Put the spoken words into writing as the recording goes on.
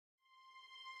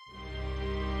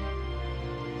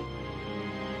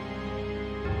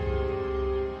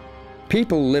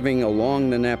People living along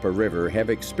the Napa River have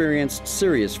experienced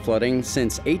serious flooding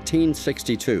since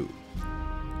 1862.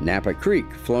 Napa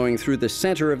Creek, flowing through the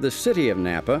center of the city of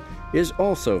Napa, is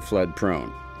also flood-prone.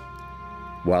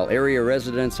 While area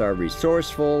residents are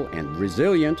resourceful and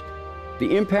resilient,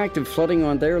 the impact of flooding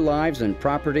on their lives and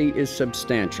property is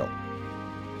substantial.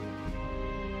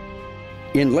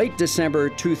 In late December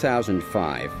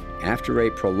 2005, after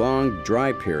a prolonged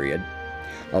dry period,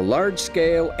 a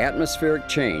large-scale atmospheric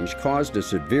change caused a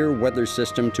severe weather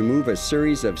system to move a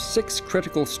series of 6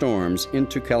 critical storms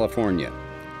into California.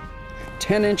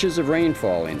 10 inches of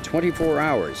rainfall in 24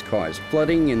 hours caused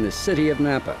flooding in the city of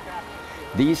Napa.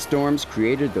 These storms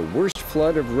created the worst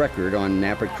flood of record on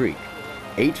Napa Creek,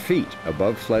 8 feet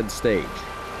above flood stage.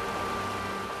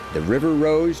 The river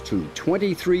rose to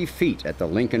 23 feet at the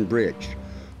Lincoln Bridge,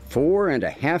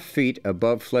 4.5 feet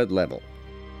above flood level.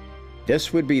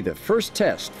 This would be the first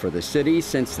test for the city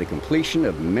since the completion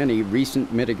of many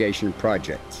recent mitigation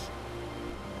projects.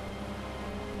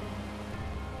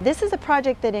 This is a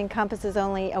project that encompasses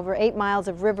only over 8 miles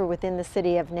of river within the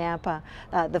city of Napa.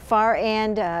 The far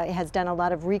end has done a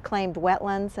lot of reclaimed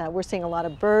wetlands. We're seeing a lot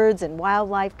of birds and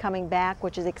wildlife coming back,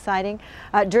 which is exciting.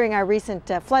 During our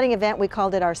recent flooding event, we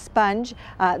called it our sponge.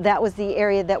 That was the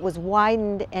area that was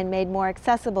widened and made more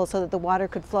accessible so that the water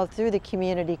could flow through the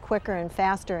community quicker and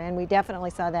faster, and we definitely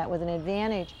saw that with an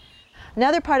advantage.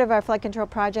 Another part of our flood control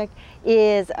project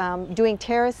is doing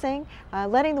terracing,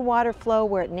 letting the water flow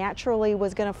where it naturally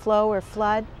was going to flow or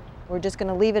flood. We're just going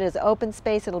to leave it as open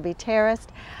space. It'll be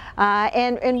terraced.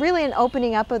 And really an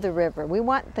opening up of the river. We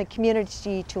want the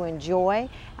community to enjoy,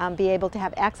 be able to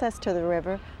have access to the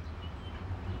river.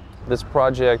 This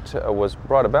project was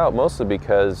brought about mostly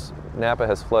because Napa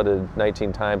has flooded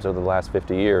 19 times over the last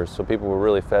 50 years, so people were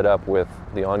really fed up with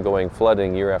the ongoing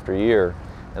flooding year after year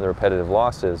and the repetitive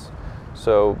losses.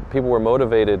 So people were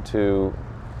motivated to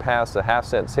pass a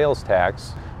half-cent sales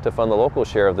tax to fund the local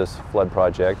share of this flood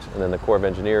project, and then the Corps of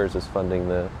Engineers is funding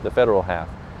the federal half.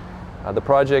 The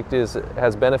project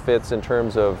has benefits in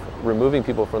terms of removing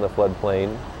people from the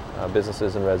floodplain,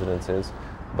 businesses and residences,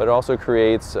 but it also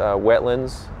creates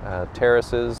wetlands,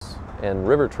 terraces, and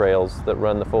river trails that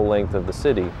run the full length of the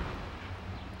city.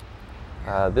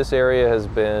 This area has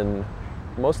been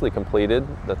mostly completed.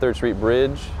 The 3rd Street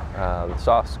Bridge, the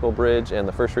Saskell Bridge, and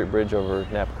the 1st Street Bridge over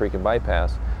Napa Creek and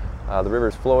Bypass. The river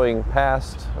is flowing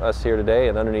past us here today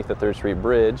and underneath the 3rd Street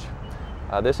Bridge.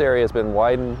 This area has been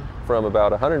widened from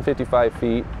about 155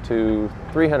 feet to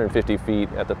 350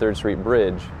 feet at the 3rd Street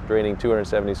Bridge, draining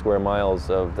 270 square miles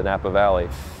of the Napa Valley.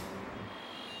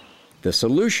 The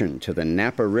solution to the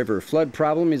Napa River flood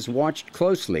problem is watched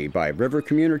closely by river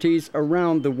communities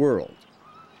around the world.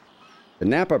 The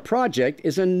Napa project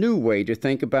is a new way to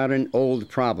think about an old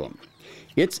problem.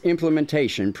 Its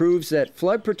implementation proves that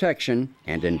flood protection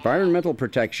and environmental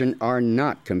protection are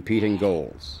not competing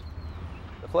goals.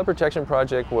 The Flood Protection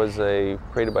Project was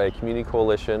created by a community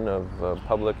coalition of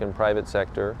public and private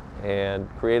sector and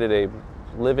created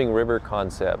a living river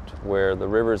concept where the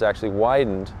river is actually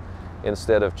widened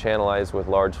instead of channelized with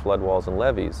large floodwalls and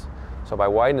levees. So by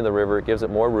widening the river, it gives it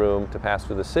more room to pass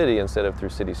through the city instead of through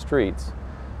city streets.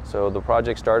 So the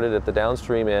project started at the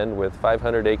downstream end with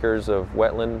 500 acres of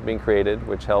wetland being created,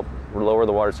 which helped lower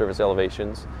the water surface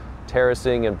elevations,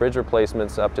 terracing and bridge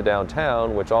replacements up to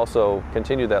downtown, which also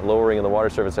continued that lowering of the water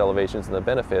surface elevations and the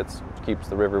benefits, which keeps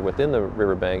the river within the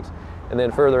riverbanks. And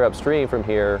then further upstream from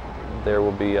here, there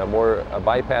will be a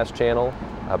bypass channel,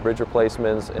 bridge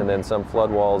replacements, and then some flood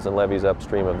walls and levees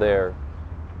upstream of there.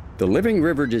 The Living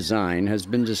River design has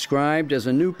been described as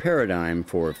a new paradigm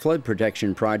for flood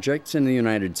protection projects in the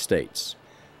United States.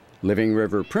 Living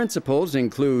River principles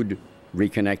include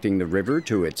reconnecting the river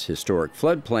to its historic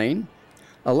floodplain,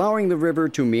 allowing the river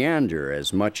to meander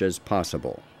as much as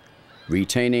possible,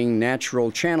 retaining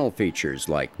natural channel features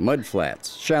like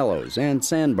mudflats, shallows, and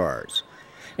sandbars,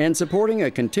 and supporting a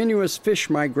continuous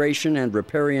fish migration and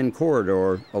riparian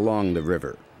corridor along the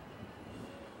river.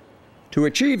 To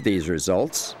achieve these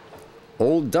results,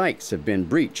 old dikes have been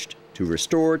breached to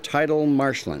restore tidal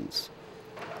marshlands.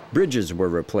 Bridges were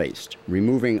replaced,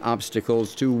 removing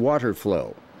obstacles to water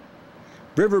flow.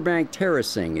 Riverbank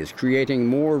terracing is creating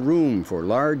more room for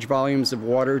large volumes of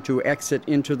water to exit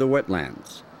into the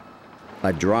wetlands.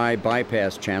 A dry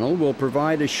bypass channel will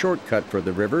provide a shortcut for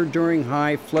the river during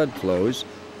high flood flows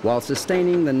while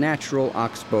sustaining the natural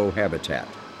oxbow habitat.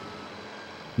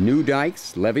 New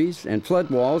dikes, levees, and flood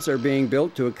walls are being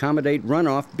built to accommodate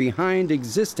runoff behind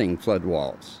existing flood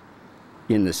walls.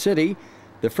 In the city,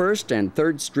 the 1st and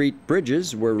 3rd Street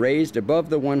bridges were raised above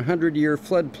the 100-year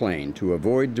floodplain to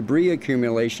avoid debris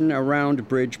accumulation around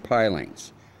bridge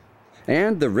pilings.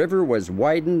 And the river was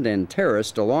widened and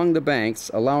terraced along the banks,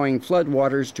 allowing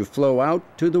floodwaters to flow out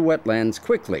to the wetlands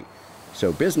quickly,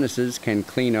 so businesses can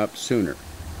clean up sooner.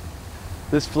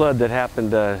 This flood that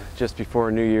happened just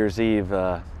before New Year's Eve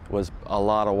was a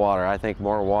lot of water. I think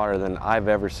more water than I've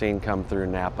ever seen come through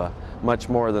Napa, much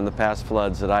more than the past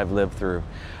floods that I've lived through.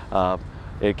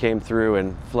 It came through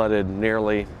and flooded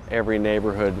nearly every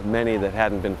neighborhood, many that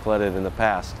hadn't been flooded in the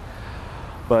past.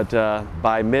 But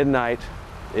by midnight,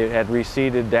 it had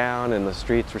receded down and the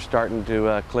streets were starting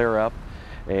to clear up.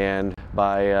 And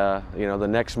by the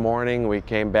next morning, we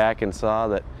came back and saw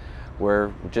that we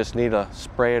just need to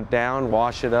spray it down,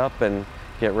 wash it up, and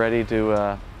get ready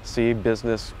to see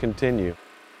business continue.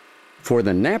 For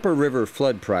the Napa River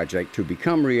Flood Project to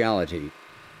become reality,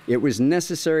 it was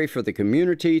necessary for the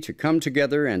community to come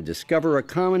together and discover a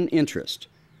common interest: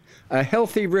 a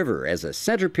healthy river as a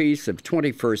centerpiece of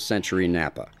 21st century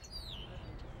Napa.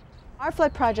 Our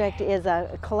flood project is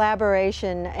a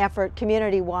collaboration effort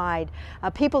community-wide.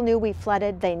 People knew we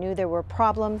flooded, they knew there were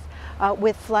problems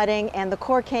with flooding, and the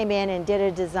Corps came in and did a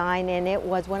design, and it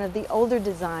was one of the older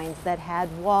designs that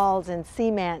had walls and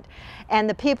cement. And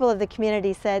the people of the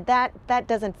community said, that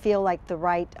doesn't feel like the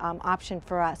right option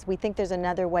for us. We think there's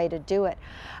another way to do it.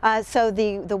 So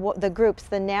the groups,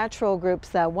 the natural groups,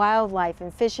 the wildlife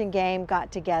and fish and game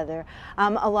got together,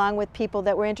 along with people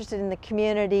that were interested in the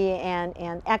community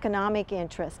and economic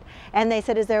interest. And they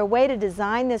said, is there a way to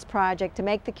design this project to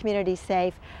make the community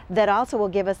safe that also will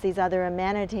give us these other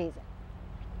amenities?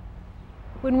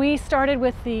 When we started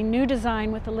with the new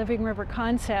design with the Living River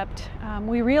concept,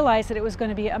 we realized that it was going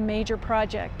to be a major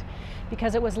project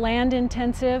because it was land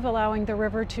intensive, allowing the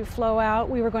river to flow out.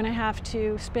 We were going to have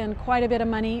to spend quite a bit of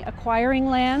money acquiring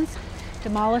lands,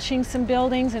 demolishing some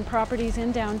buildings and properties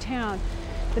in downtown.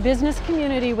 The business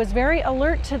community was very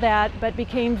alert to that, but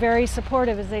became very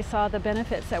supportive as they saw the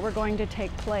benefits that were going to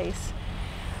take place.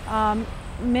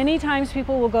 Many times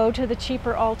people will go to the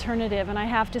cheaper alternative, and I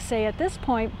have to say at this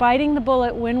point, biting the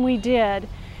bullet when we did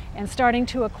and starting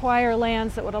to acquire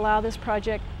lands that would allow this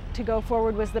project to go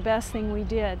forward was the best thing we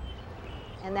did.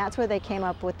 And that's where they came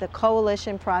up with the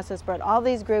coalition process, brought all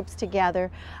these groups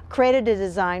together, created a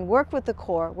design, worked with the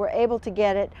Corps, were able to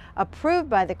get it approved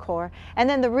by the Corps. And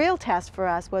then the real test for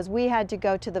us was we had to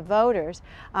go to the voters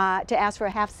to ask for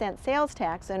a half-cent sales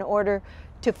tax in order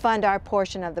to fund our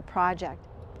portion of the project.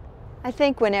 I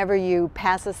think whenever you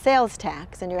pass a sales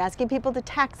tax and you're asking people to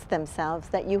tax themselves,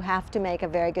 that you have to make a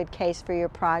very good case for your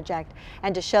project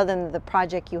and to show them that the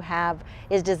project you have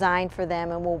is designed for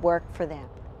them and will work for them.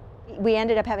 We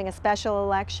ended up having a special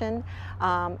election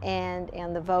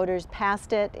and the voters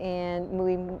passed it, and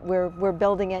we're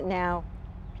building it now.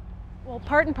 Well,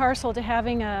 part and parcel to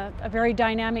having a very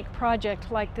dynamic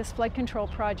project like this flood control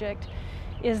project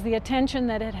is the attention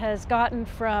that it has gotten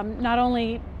from not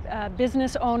only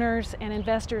business owners and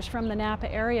investors from the Napa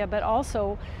area, but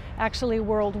also actually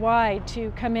worldwide,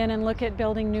 to come in and look at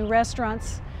building new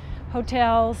restaurants,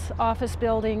 hotels, office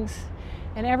buildings,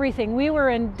 and everything. We were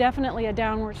in definitely a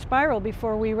downward spiral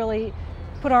before we really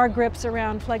put our grips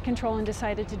around flood control and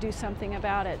decided to do something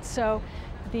about it. So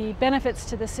the benefits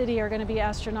to the city are going to be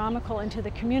astronomical, and to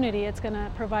the community it's going to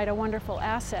provide a wonderful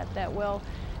asset that will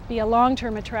be a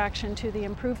long-term attraction to the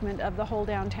improvement of the whole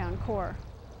downtown core.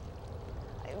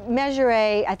 Measure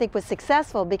A, I think, was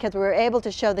successful because we were able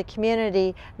to show the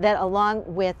community that along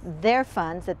with their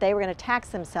funds that they were going to tax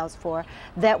themselves for,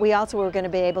 that we also were going to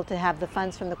be able to have the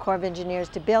funds from the Corps of Engineers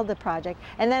to build the project.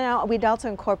 And then we'd also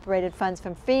incorporated funds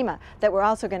from FEMA that were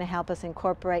also going to help us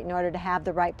incorporate in order to have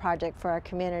the right project for our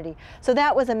community. So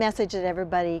that was a message that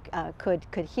everybody could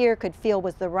hear, could feel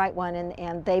was the right one,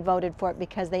 and they voted for it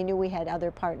because they knew we had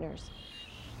other partners.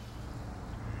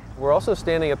 We're also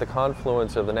standing at the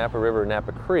confluence of the Napa River and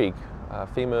Napa Creek.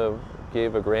 FEMA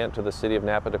gave a grant to the city of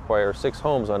Napa to acquire 6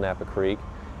 homes on Napa Creek,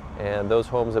 and those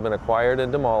homes have been acquired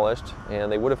and demolished,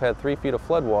 and they would have had 3 feet of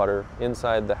floodwater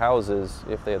inside the houses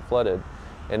if they had flooded.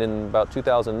 And in about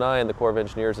 2009, the Corps of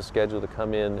Engineers is scheduled to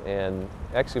come in and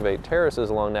excavate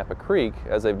terraces along Napa Creek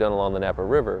as they've done along the Napa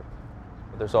River.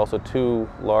 There's also 2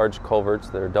 large culverts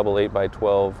that are double 8 by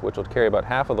 12, which will carry about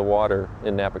half of the water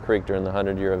in Napa Creek during the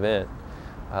 100-year event.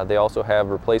 They also have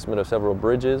replacement of several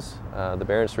bridges. The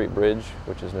Barron Street Bridge,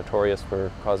 which is notorious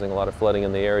for causing a lot of flooding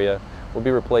in the area, will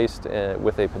be replaced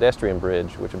with a pedestrian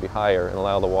bridge, which would be higher and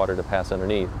allow the water to pass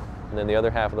underneath. And then the other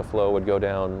half of the flow would go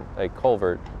down a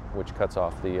culvert, which cuts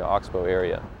off the Oxbow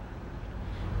area.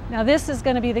 Now this is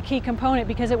going to be the key component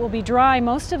because it will be dry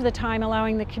most of the time,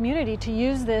 allowing the community to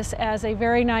use this as a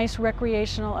very nice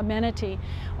recreational amenity.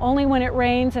 Only when it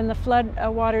rains and the flood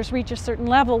waters reach a certain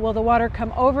level will the water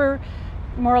come over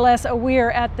more or less a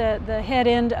weir at the head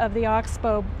end of the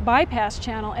Oxbow bypass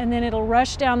channel, and then it'll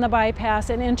rush down the bypass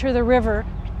and enter the river.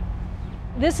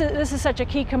 This is such a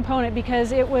key component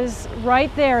because it was right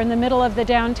there in the middle of the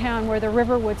downtown where the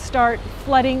river would start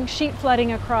flooding, sheet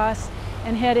flooding across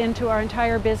and head into our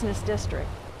entire business district.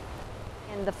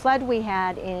 In the flood we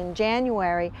had in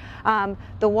January,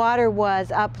 the water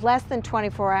was up less than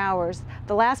 24 hours.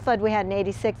 The last flood we had in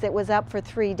 '86, it was up for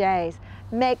 3 days.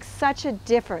 Makes such a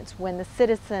difference when the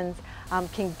citizens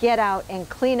can get out and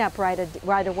clean up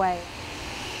right away.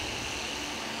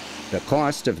 The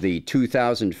cost of the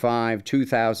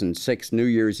 2005-2006 New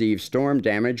Year's Eve storm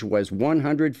damage was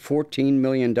 $114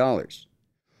 million.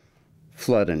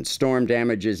 Flood and storm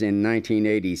damages in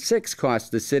 1986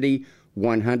 cost the city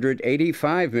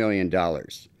 $185 million.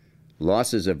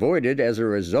 Losses avoided as a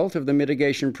result of the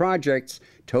mitigation projects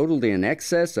totaled in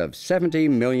excess of $70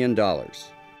 million.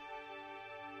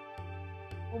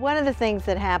 One of the things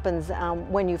that happens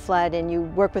when you flood and you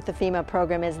work with the FEMA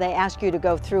program is they ask you to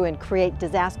go through and create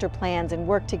disaster plans and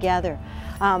work together.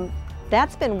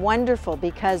 That's been wonderful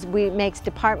because we makes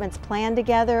departments plan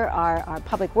together, our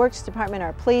Public Works Department,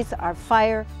 our police, our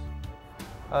fire.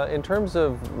 In terms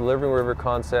of Living River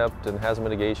concept and hazard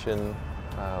mitigation,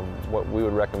 what we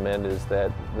would recommend is that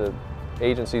the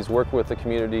agencies work with the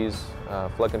communities,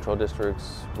 flood control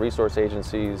districts, resource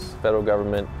agencies, federal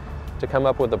government, to come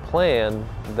up with a plan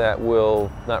that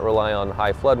will not rely on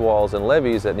high flood walls and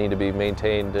levees that need to be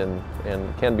maintained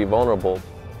and can be vulnerable.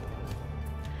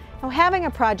 Now, having a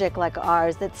project like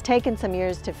ours that's taken some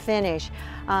years to finish,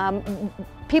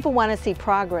 people want to see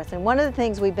progress, and one of the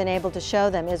things we've been able to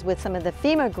show them is with some of the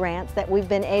FEMA grants that we've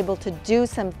been able to do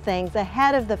some things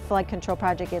ahead of the flood control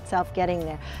project itself getting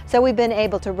there. So we've been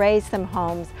able to raise some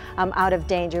homes out of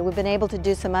danger. We've been able to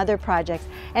do some other projects,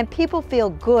 and people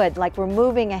feel good, like we're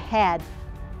moving ahead.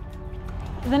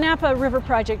 The Napa River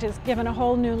Project has given a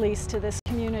whole new lease to this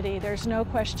community. There's no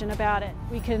question about it.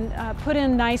 We can put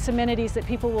in nice amenities that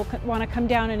people will want to come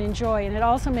down and enjoy, and it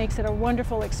also makes it a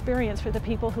wonderful experience for the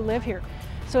people who live here.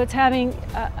 So it's having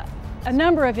a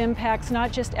number of impacts,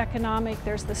 not just economic.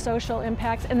 There's the social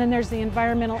impacts, and then there's the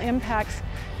environmental impacts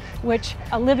which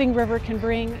a living river can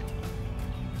bring.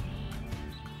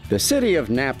 The city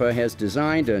of Napa has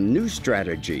designed a new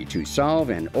strategy to solve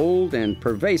an old and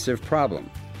pervasive problem.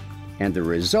 And the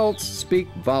results speak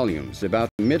volumes about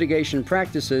the mitigation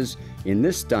practices in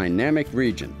this dynamic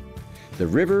region. The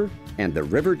river and the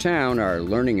river town are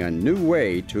learning a new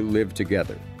way to live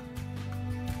together.